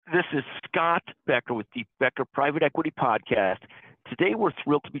This is Scott Becker with the Becker Private Equity Podcast. Today, we're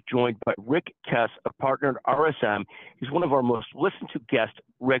thrilled to be joined by Rick Kes, a partner at RSM. He's one of our most listened to guests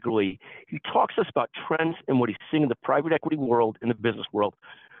regularly. He talks to us about trends and what he's seeing in the private equity world and the business world.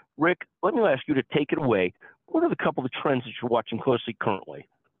 Rick, let me ask you to take it away. What are the couple of trends that you're watching closely currently?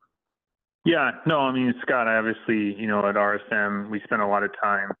 Yeah, no, I mean, Scott, obviously, at RSM, we spend a lot of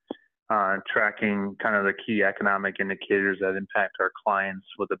time tracking kind of the key economic indicators that impact our clients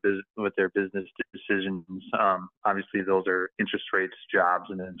with their business decisions. Obviously, those are interest rates, jobs,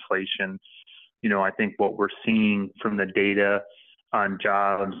 and inflation. I think what we're seeing from the data on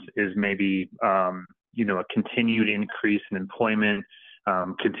jobs is maybe, a continued increase in employment,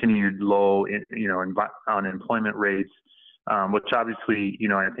 continued low, unemployment rates, which obviously,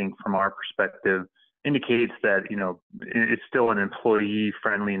 I think from our perspective, indicates that, it's still an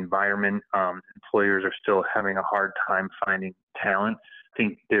employee-friendly environment. Employers are still having a hard time finding talent. I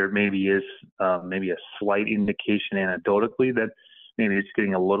think there maybe is maybe a slight indication anecdotally that maybe it's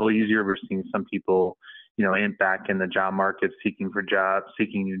getting a little easier. We're seeing some people, back in the job market seeking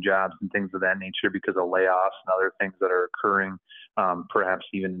new jobs and things of that nature because of layoffs and other things that are occurring, perhaps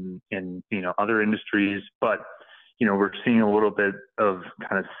even in other industries. But, we're seeing a little bit of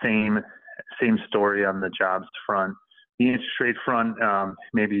kind of same story on the jobs front. The interest rate front,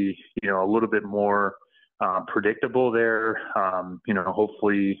 maybe, a little bit more predictable there.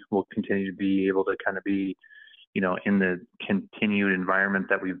 Hopefully we'll continue to be able to kind of be, in the continued environment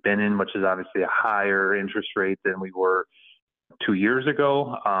that we've been in, which is obviously a higher interest rate than we were 2 years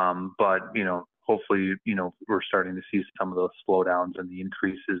ago. But, hopefully, we're starting to see some of those slowdowns and the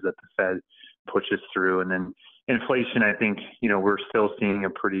increases that the Fed pushes through. And then inflation, I think, we're still seeing a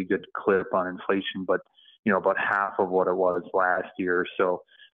pretty good clip on inflation, but, about half of what it was last year. So,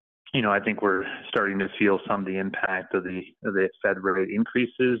 I think we're starting to feel some of the impact of the Fed rate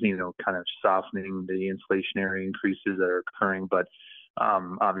increases, kind of softening the inflationary increases that are occurring. But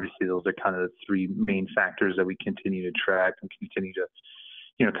obviously, those are kind of the three main factors that we continue to track and continue to,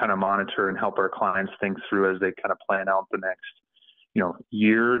 kind of monitor and help our clients think through as they kind of plan out the next,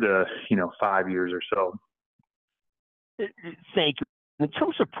 year to, 5 years or so. Thank you. In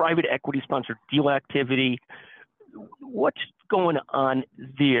terms of private equity sponsored deal activity, what's going on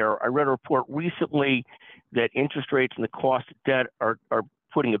there? I read a report recently that interest rates and the cost of debt are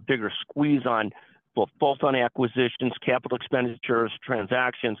putting a bigger squeeze on both bolt-on acquisitions, capital expenditures,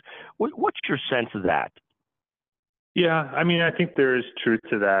 transactions. What's your sense of that? Yeah, I mean, I think there is truth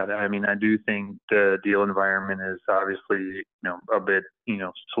to that. I mean, I do think the deal environment is obviously, a bit,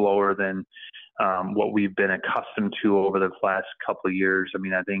 slower than what we've been accustomed to over the last couple of years. I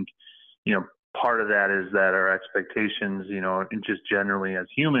mean, I think, part of that is that our expectations, and just generally as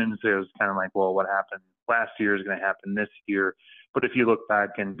humans, it was kind of like, well, what happened last year is going to happen this year. But if you look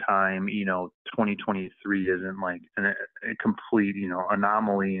back in time, 2023 isn't like a complete,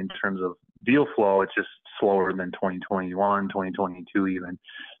 anomaly in terms of deal flow. It's just slower than 2021, 2022 even.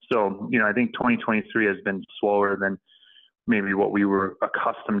 So, I think 2023 has been slower than maybe what we were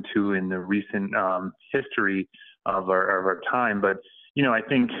accustomed to in the recent history of our time. But, I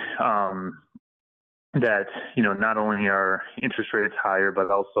think that, not only are interest rates higher, but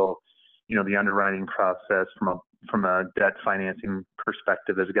also, the underwriting process from a debt financing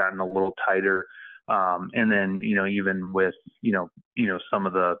perspective has gotten a little tighter. And then, even with, some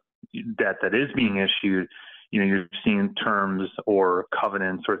of the debt that is being issued, you're seeing terms or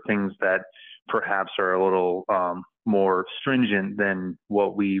covenants or things that perhaps are a little more stringent than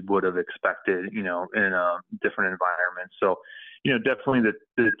what we would have expected, in a different environment. So, definitely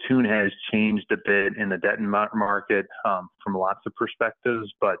the tune has changed a bit in the debt market from lots of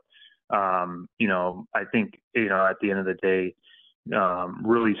perspectives. But, I think, at the end of the day,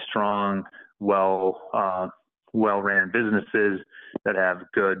 really strong, well-ran businesses that have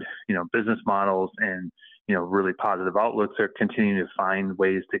good, business models and, really positive outlooks are continuing to find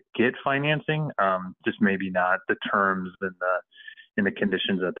ways to get financing, just maybe not the terms and the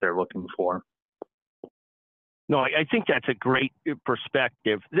conditions that they're looking for. No, I think that's a great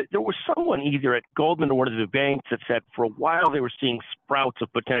perspective. There was someone either at Goldman or one of the banks that said for a while they were seeing sprouts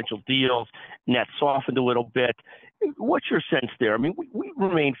of potential deals, and that softened a little bit. What's your sense there? I mean, we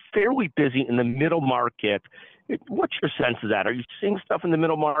remain fairly busy in the middle market. What's your sense of that? Are you seeing stuff in the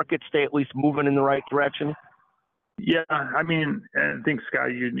middle market stay at least moving in the right direction? Yeah, I mean, I think,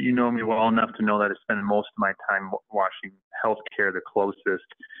 Scott, you know me well enough to know that I spend most of my time watching healthcare the closest.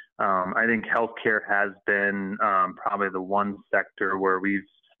 I think healthcare has been probably the one sector where we've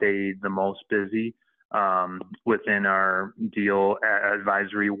stayed the most busy. within our deal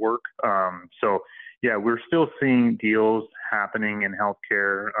advisory work. So yeah, we're still seeing deals happening in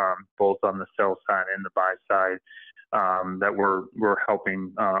healthcare, both on the sell side and the buy side, that we're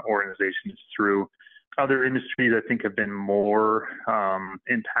helping organizations through. Other industries, I think, have been more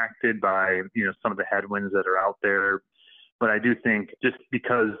impacted by some of the headwinds that are out there. But I do think just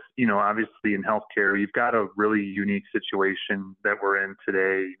because obviously in healthcare, you've got a really unique situation that we're in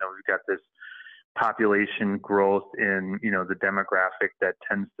today. We've got this population growth in the demographic that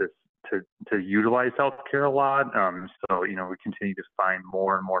tends to utilize healthcare a lot. So we continue to find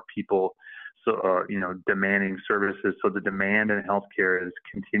more and more people demanding services. So the demand in healthcare has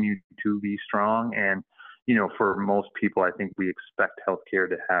continued to be strong. And for most people, I think we expect healthcare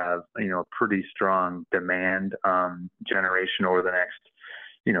to have a pretty strong demand generation over the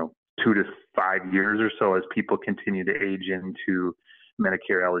next 2 to 5 years or so as people continue to age into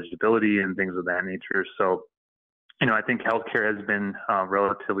Medicare eligibility and things of that nature. So, I think healthcare has been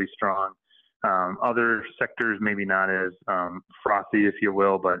relatively strong. Other sectors maybe not as frothy, if you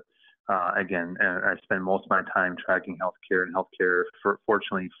will, but again, I spend most of my time tracking healthcare, and healthcare,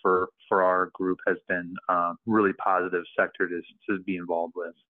 fortunately for our group, has been a really positive sector to be involved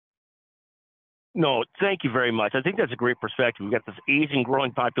with. No, thank you very much. I think that's a great perspective. We've got this aging,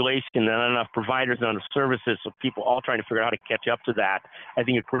 growing population and not enough providers, not enough services, so people all trying to figure out how to catch up to that. I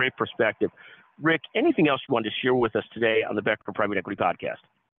think a great perspective. Rick, anything else you wanted to share with us today on the Becker Private Equity Podcast?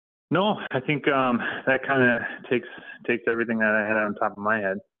 No, I think that kind of takes everything that I had on top of my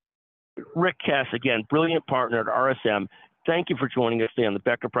head. Rick Kes, again, brilliant partner at RSM. Thank you for joining us today on the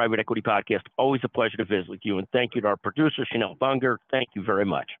Becker Private Equity Podcast. Always a pleasure to visit with you. And thank you to our producer, Chanel Bunger. Thank you very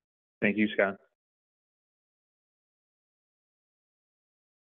much. Thank you, Scott.